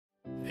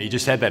He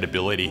just had that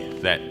ability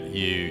that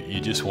you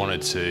just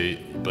wanted to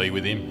be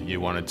with him. You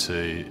wanted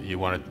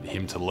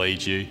him to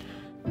lead you.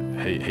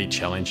 He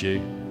challenged you.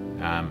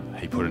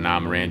 He put an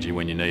arm around you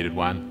when you needed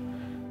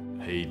one.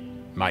 He'd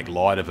make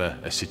light of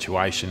a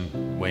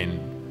situation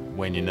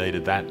when you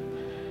needed that.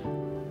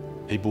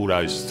 He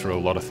bulldozed through a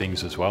lot of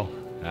things as well.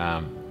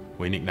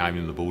 We nicknamed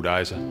him the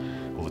bulldozer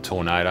or the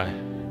tornado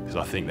because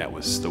I think that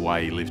was the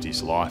way he lived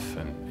his life,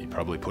 and he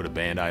probably put a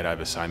band-aid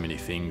over so many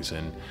things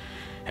and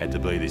had to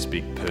be this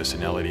big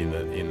personality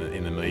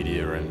in the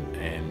media,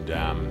 and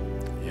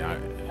you know,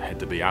 had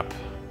to be up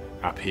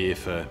here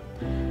for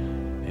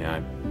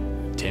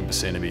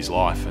 10% of his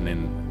life, and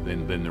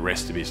then the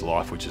rest of his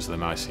life, which is the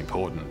most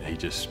important, he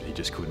just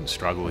couldn't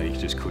struggle. He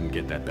just couldn't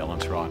get that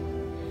balance right.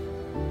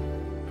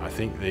 I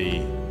think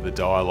the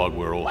dialogue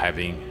we're all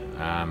having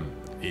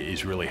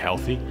is really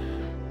healthy.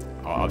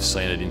 I've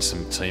seen it in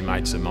some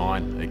teammates of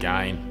mine.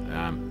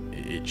 Again,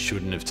 it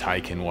shouldn't have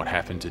taken what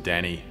happened to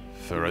Danny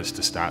for us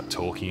to start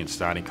talking and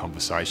starting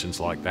conversations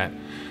like that.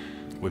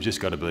 We've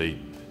just got to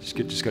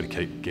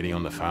keep getting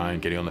on the phone,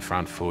 getting on the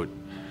front foot,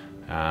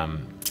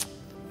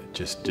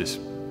 just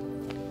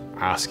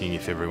asking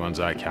if everyone's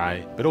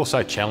okay, but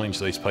also challenge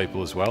these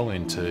people as well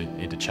into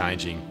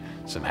changing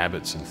some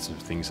habits and some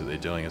things that they're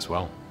doing as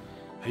well.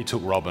 He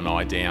took Rob and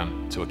I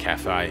down to a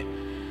cafe,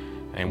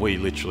 and we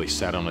literally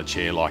sat on a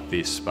chair like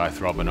this,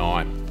 both Rob and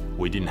I.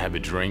 We didn't have a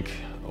drink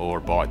or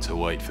a bite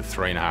to eat for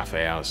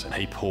 3.5 hours, and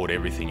he poured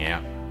everything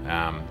out.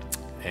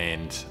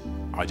 And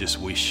I just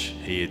wish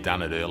he had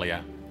done it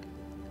earlier.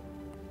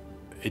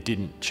 It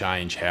didn't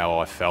change how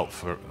I felt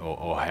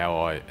or how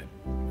I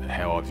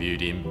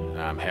viewed him,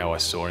 how I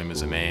saw him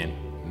as a man,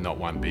 not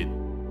one bit.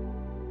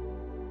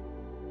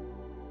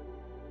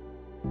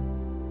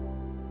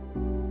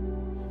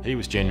 He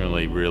was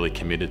genuinely really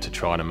committed to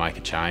try to make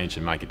a change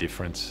and make a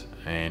difference.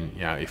 And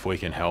if we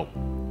can help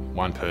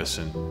one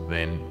person,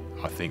 then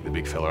I think the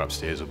big fella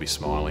upstairs will be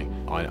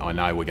smiling. I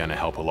know we're going to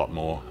help a lot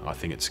more. I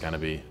think it's going to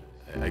be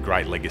a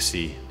great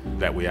legacy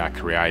that we are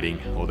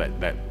creating, or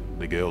that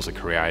the girls are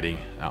creating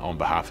on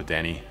behalf of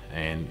Danny.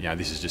 And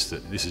this is just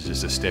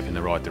a step in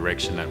the right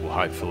direction that will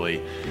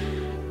hopefully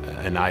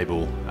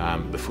enable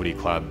the footy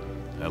club,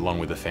 along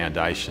with the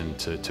foundation,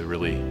 to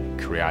really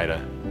create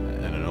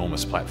an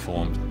enormous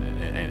platform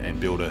and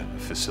build a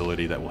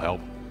facility that will help.